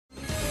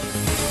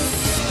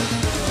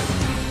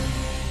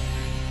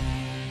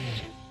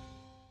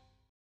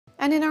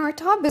And in our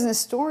top business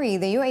story,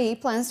 the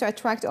UAE plans to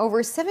attract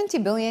over 70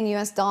 billion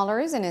US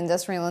dollars in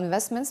industrial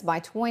investments by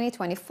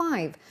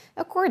 2025,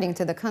 according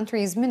to the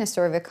country's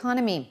Minister of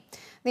Economy.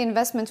 The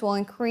investment will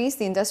increase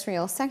the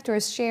industrial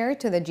sector's share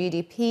to the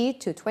GDP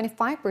to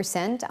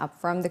 25%, up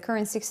from the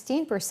current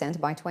 16%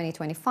 by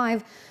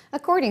 2025,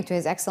 according to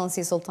His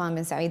Excellency Sultan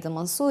bin Saeed Al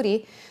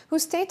Mansouri, who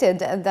stated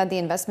that the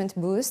investment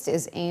boost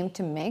is aimed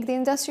to make the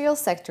industrial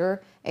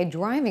sector a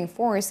driving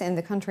force in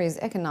the country's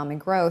economic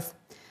growth.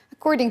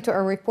 According to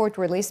a report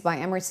released by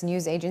Emirates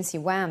news agency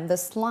WAM, the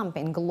slump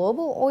in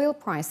global oil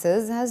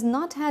prices has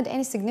not had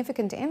any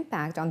significant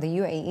impact on the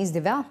UAE's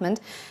development,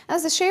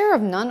 as the share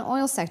of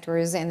non-oil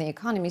sectors in the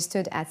economy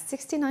stood at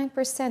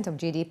 69% of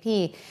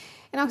GDP.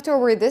 In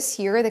October this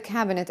year, the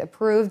cabinet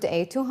approved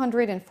a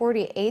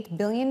 248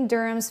 billion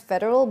dirhams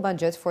federal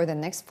budget for the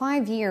next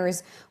 5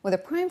 years, with a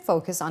prime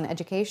focus on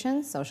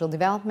education, social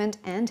development,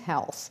 and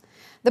health.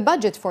 The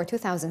budget for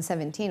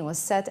 2017 was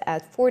set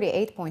at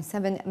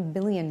 48.7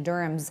 billion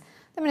dirhams.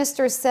 The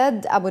minister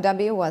said Abu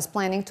Dhabi was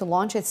planning to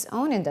launch its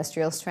own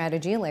industrial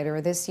strategy later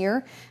this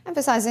year,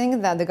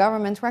 emphasizing that the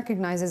government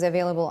recognizes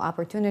available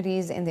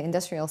opportunities in the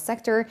industrial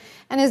sector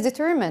and is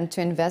determined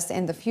to invest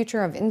in the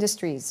future of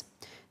industries.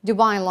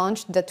 Dubai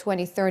launched the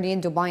 2030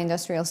 Dubai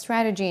Industrial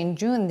Strategy in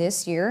June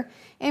this year,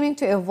 aiming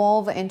to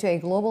evolve into a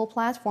global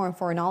platform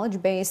for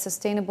knowledge-based,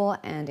 sustainable,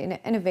 and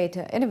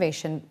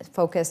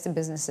innovation-focused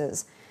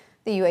businesses.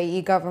 The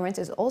UAE government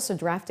is also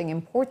drafting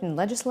important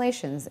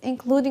legislations,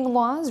 including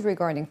laws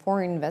regarding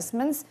foreign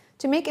investments,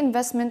 to make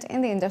investment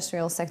in the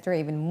industrial sector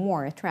even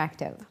more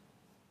attractive.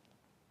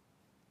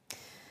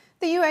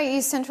 The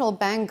UAE central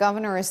bank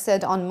governor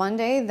said on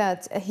Monday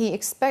that he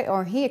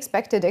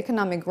expected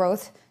economic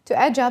growth to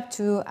edge up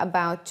to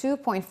about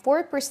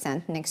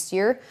 2.4% next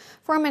year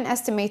from an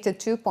estimated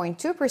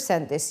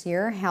 2.2% this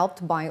year,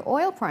 helped by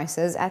oil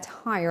prices at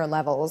higher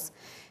levels.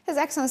 His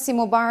Excellency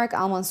Mubarak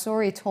Al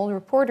Mansouri told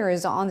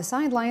reporters on the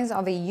sidelines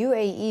of a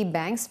UAE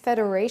Banks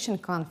Federation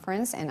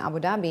conference in Abu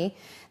Dhabi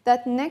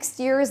that next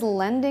year's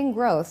lending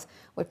growth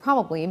would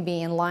probably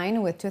be in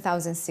line with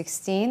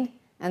 2016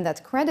 and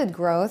that credit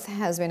growth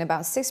has been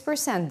about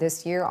 6%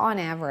 this year on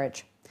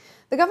average.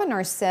 The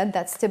governor said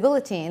that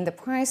stability in the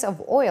price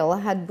of oil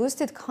had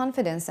boosted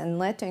confidence and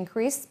led to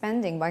increased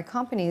spending by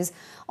companies,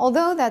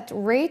 although the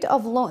rate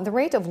of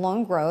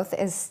loan growth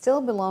is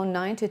still below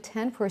 9 to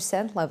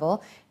 10%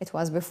 level it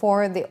was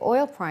before the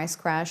oil price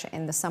crash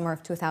in the summer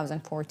of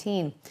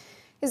 2014.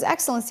 His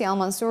Excellency Al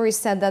Mansouri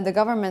said that the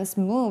government's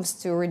moves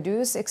to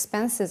reduce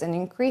expenses and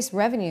increase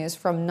revenues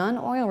from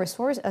non-oil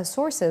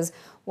sources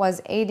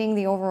was aiding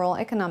the overall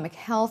economic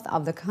health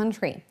of the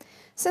country.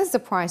 Since the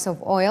price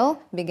of oil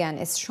began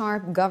its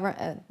sharp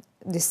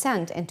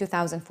descent in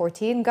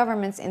 2014,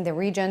 governments in the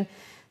region,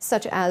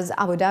 such as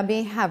Abu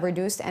Dhabi, have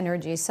reduced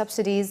energy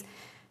subsidies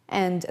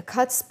and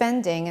cut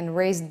spending and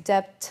raised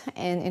debt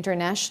in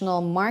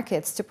international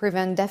markets to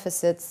prevent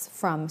deficits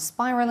from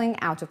spiraling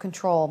out of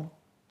control.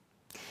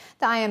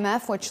 The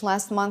IMF, which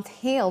last month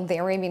hailed the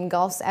Arabian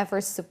Gulf's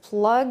efforts to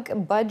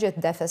plug budget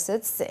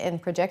deficits in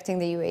projecting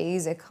the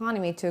UAE's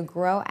economy to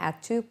grow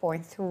at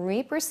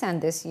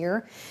 2.3% this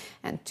year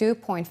and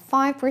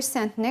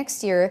 2.5%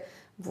 next year,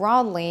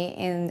 broadly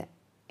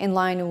in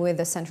line with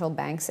the central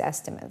bank's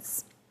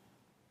estimates.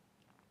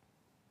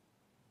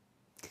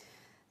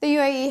 The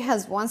UAE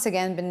has once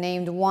again been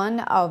named one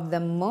of the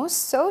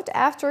most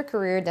sought-after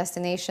career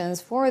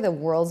destinations for the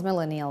world's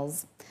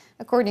millennials.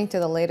 According to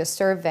the latest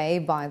survey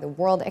by the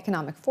World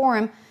Economic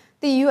Forum,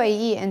 the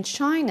UAE and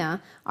China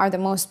are the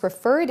most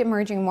preferred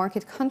emerging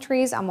market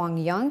countries among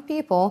young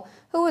people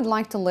who would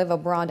like to live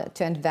abroad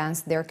to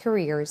advance their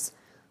careers.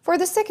 For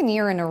the second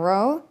year in a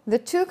row, the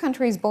two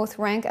countries both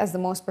rank as the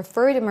most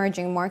preferred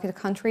emerging market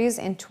countries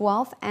in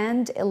 12th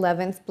and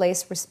 11th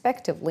place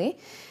respectively,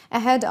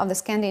 ahead of the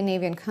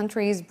Scandinavian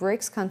countries,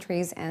 BRICS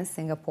countries, and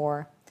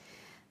Singapore.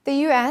 The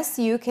US,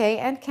 UK,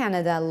 and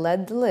Canada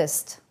led the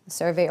list. A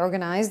survey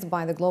organized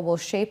by the Global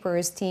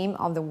Shapers team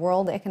of the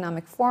World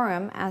Economic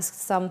Forum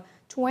asked some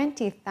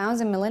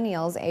 20,000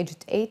 millennials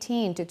aged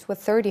 18 to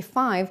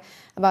 35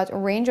 about a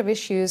range of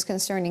issues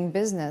concerning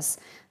business,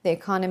 the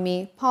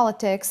economy,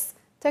 politics,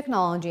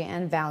 technology,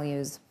 and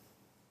values.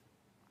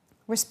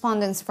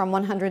 Respondents from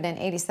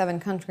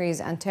 187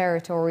 countries and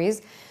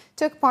territories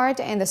took part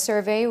in the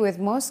survey, with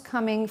most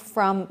coming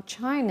from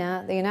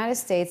China, the United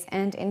States,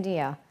 and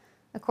India.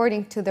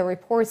 According to the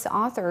report's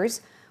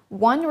authors,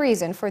 one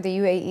reason for the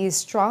UAE's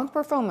strong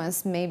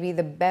performance may be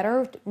the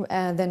better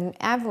than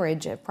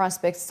average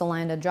prospects to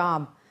land a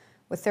job,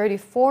 with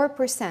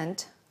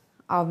 34%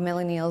 of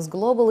millennials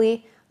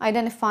globally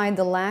identified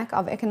the lack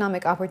of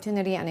economic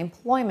opportunity and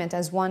employment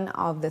as one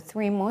of the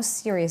three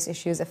most serious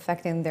issues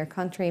affecting their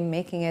country,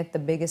 making it the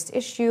biggest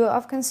issue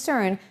of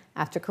concern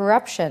after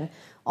corruption.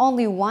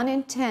 Only 1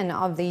 in 10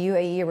 of the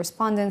UAE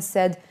respondents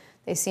said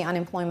they see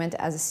unemployment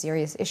as a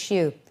serious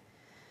issue.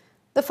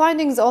 The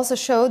findings also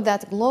showed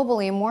that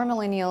globally, more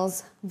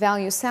millennials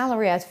value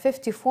salary at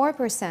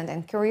 54%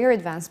 and career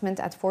advancement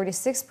at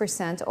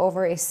 46%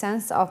 over a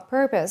sense of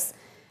purpose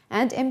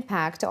and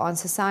impact on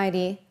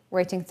society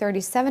rating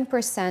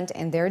 37%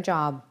 in their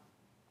job.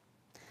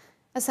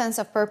 A sense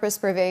of purpose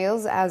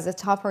prevails as the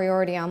top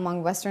priority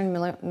among Western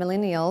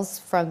millennials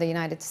from the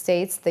United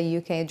States, the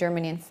UK,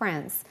 Germany, and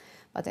France.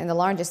 But in the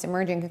largest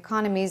emerging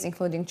economies,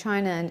 including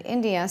China and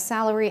India,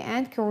 salary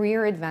and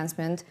career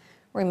advancement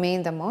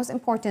remain the most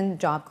important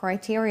job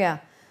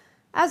criteria.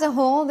 As a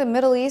whole, the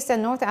Middle East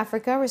and North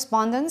Africa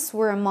respondents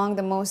were among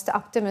the most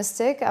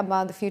optimistic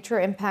about the future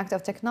impact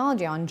of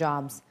technology on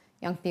jobs.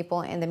 Young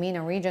people in the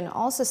MENA region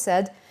also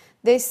said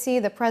they see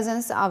the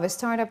presence of a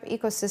startup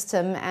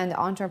ecosystem and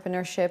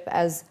entrepreneurship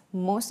as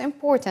most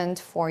important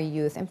for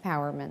youth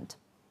empowerment.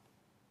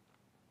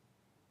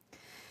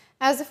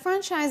 As the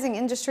franchising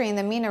industry in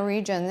the MENA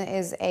region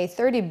is a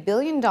 $30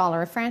 billion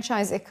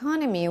franchise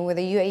economy, with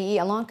the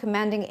UAE alone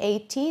commanding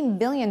 $18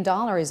 billion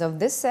of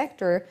this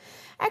sector,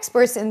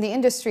 experts in the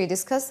industry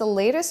discuss the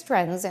latest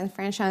trends in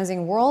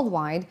franchising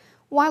worldwide,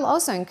 while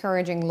also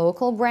encouraging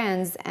local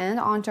brands and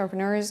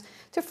entrepreneurs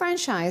to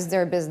franchise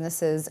their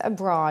businesses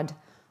abroad.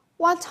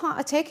 While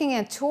taking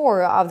a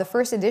tour of the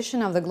first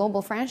edition of the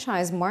Global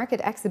Franchise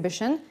Market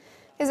Exhibition,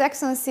 His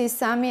Excellency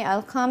Sami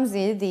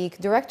Al-Khamzi, the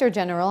Director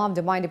General of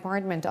Dubai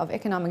Department of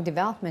Economic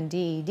Development,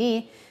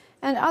 DED,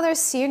 and other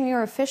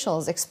senior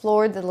officials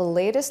explored the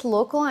latest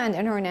local and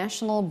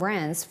international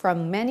brands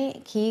from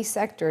many key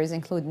sectors,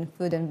 including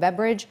food and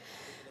beverage,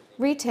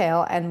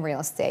 retail, and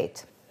real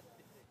estate.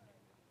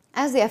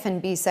 As the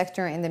F&B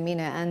sector in the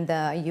MENA and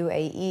the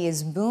UAE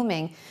is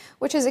booming,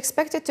 which is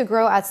expected to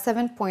grow at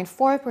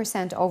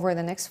 7.4% over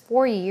the next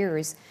 4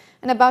 years,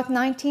 and about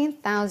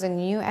 19,000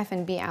 new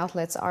F&B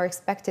outlets are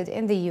expected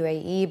in the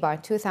UAE by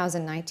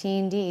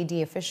 2019,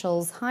 DED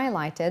officials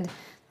highlighted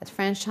that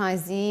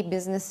franchisee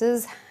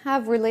businesses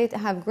have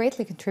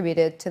greatly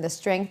contributed to the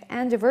strength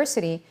and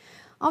diversity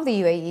of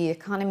the UAE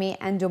economy,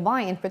 and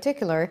Dubai in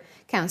particular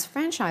counts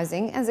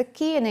franchising as a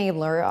key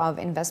enabler of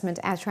investment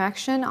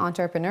attraction,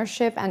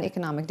 entrepreneurship, and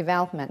economic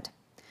development.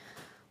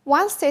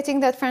 While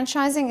stating that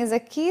franchising is a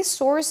key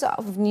source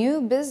of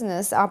new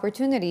business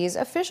opportunities,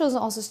 officials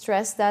also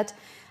stressed that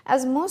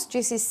as most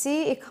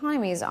GCC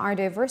economies are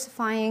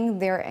diversifying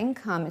their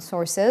income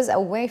sources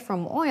away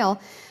from oil,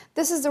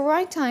 this is the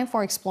right time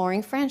for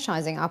exploring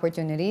franchising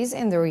opportunities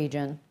in the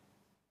region.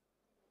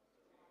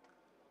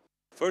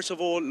 First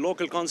of all,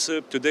 local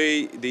concept.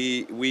 Today,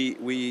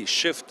 we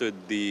shifted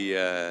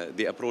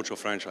the approach of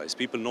franchise.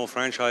 People know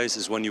franchise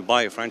is when you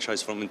buy a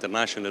franchise from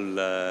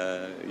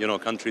international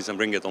countries and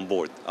bring it on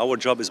board. Our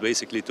job is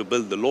basically to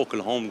build the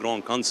local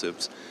homegrown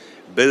concepts,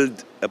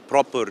 build a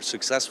proper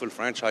successful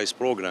franchise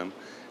program,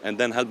 and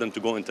then help them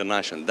to go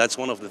international. That's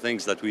one of the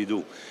things that we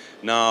do.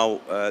 Now,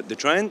 the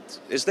trend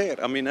is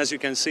there. I mean, as you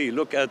can see,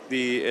 look at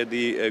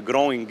the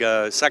growing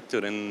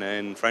sector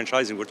in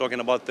franchising. We're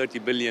talking about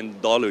 $30 billion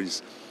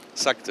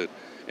sector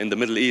in the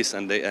Middle East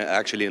and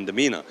actually in the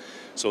MENA.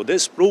 So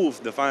this proves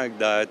the fact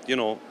that,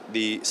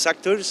 the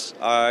sectors,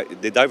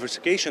 the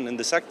diversification in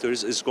the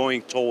sectors is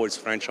going towards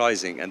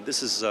franchising. And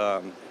this is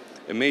a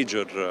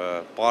major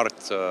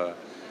part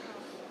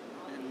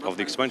of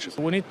the expansion.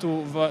 We need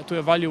to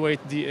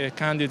evaluate the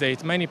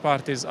candidate. Many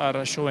parties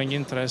are showing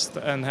interest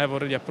and have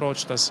already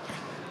approached us.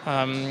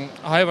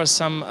 However,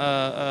 some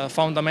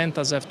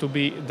fundamentals have to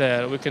be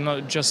there. We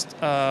cannot just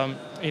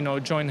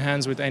join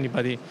hands with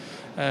anybody.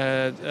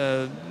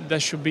 There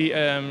should be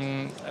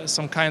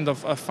some kind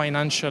of a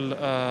financial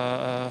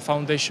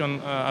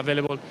foundation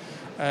available.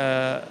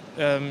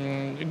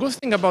 The good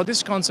thing about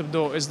this concept,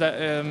 though, is that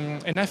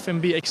an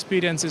F&B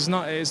experience is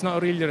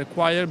not really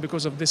required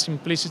because of the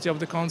simplicity of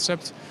the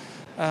concept.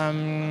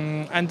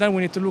 And then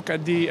we need to look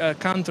at the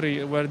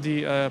country where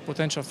the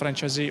potential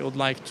franchisee would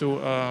like to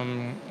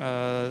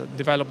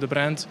develop the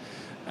brand,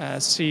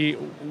 see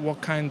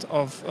what kind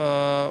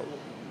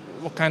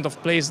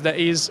of place there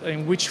is,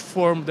 in which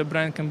form the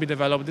brand can be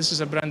developed. This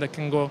is a brand that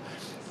can go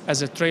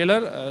as a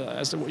trailer,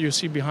 as you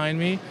see behind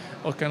me,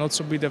 or can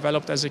also be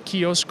developed as a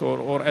kiosk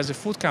or as a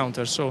food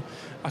counter. So,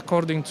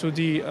 according to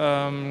the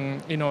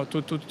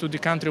to the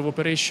country of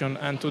operation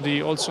and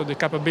to also the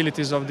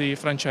capabilities of the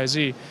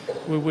franchisee,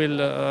 we will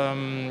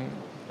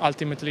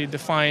ultimately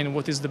define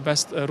what is the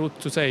best route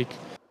to take.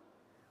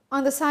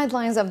 On the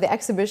sidelines of the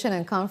exhibition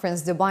and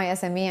conference, Dubai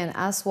SME and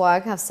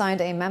Aswaq have signed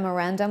a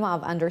memorandum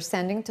of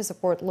understanding to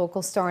support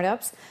local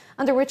startups,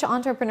 under which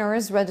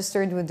entrepreneurs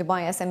registered with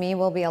Dubai SME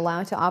will be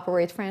allowed to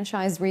operate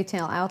franchise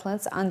retail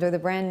outlets under the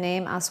brand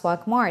name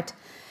Aswaq Mart.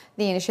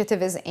 The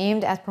initiative is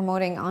aimed at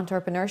promoting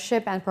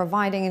entrepreneurship and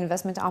providing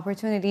investment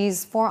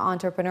opportunities for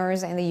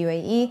entrepreneurs in the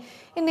UAE,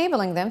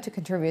 enabling them to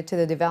contribute to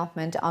the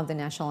development of the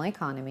national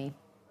economy.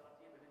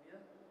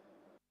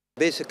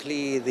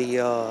 Basically, the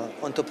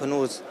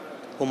entrepreneurs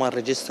whom are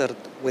registered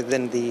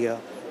within the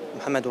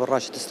Mohammed bin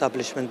Rashid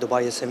establishment,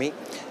 Dubai SME.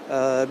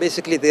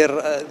 Basically,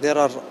 there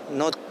are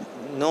not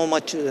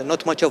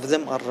much of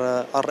them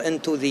are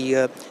into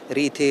the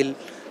retail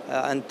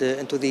and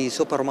into the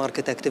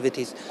supermarket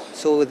activities.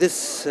 So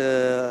this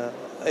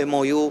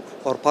MOU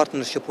or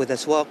partnership with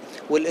Aswaq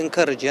will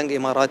encourage young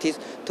Emiratis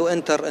to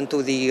enter into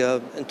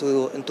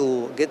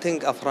into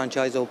getting a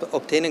franchise or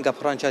obtaining a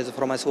franchise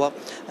from Aswaq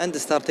and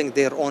starting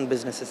their own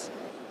businesses.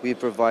 We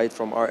provide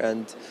from our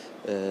end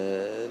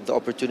the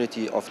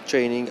opportunity of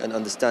training and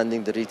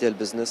understanding the retail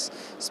business,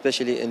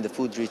 especially in the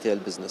food retail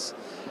business.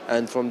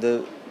 And from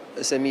the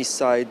SME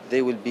side,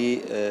 they will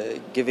be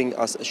giving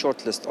us a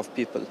short list of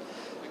people,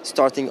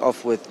 starting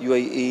off with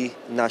UAE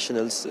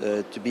nationals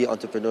to be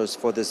entrepreneurs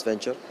for this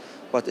venture.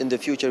 But in the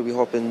future, we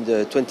hope in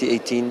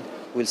 2018,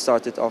 we'll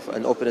start it off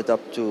and open it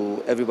up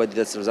to everybody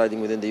that's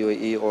residing within the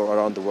UAE or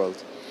around the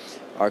world.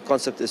 Our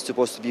concept is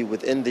supposed to be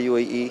within the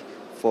UAE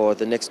for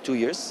the next 2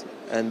 years,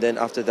 and then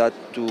after that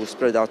to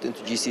spread out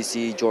into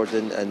GCC,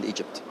 Jordan, and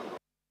Egypt.